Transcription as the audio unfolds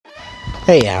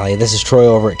Hey Allie, this is Troy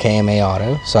over at KMA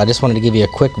Auto. So I just wanted to give you a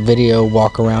quick video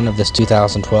walk around of this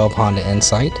 2012 Honda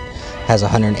Insight. Has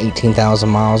 118,000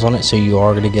 miles on it, so you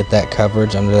are going to get that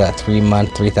coverage under that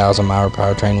 3-month, 3,000 mile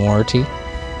powertrain warranty.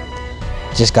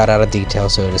 Just got out of detail,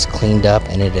 so it is cleaned up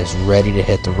and it is ready to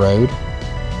hit the road.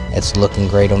 It's looking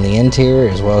great on the interior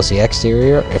as well as the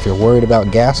exterior. If you're worried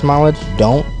about gas mileage,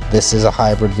 don't. This is a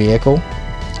hybrid vehicle,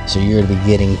 so you're going to be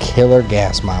getting killer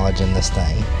gas mileage in this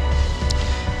thing.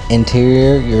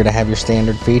 Interior, you're going to have your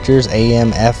standard features: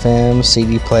 AM, FM,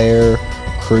 CD player,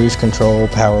 cruise control,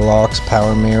 power locks,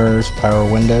 power mirrors, power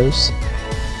windows.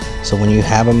 So when you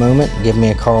have a moment, give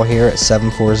me a call here at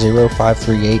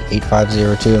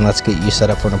 740-538-8502 and let's get you set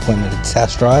up for an appointment to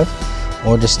test drive,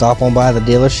 or just stop on by the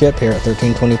dealership here at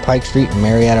 1320 Pike Street in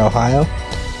Marietta, Ohio.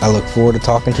 I look forward to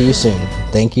talking to you soon.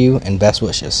 Thank you and best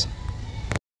wishes.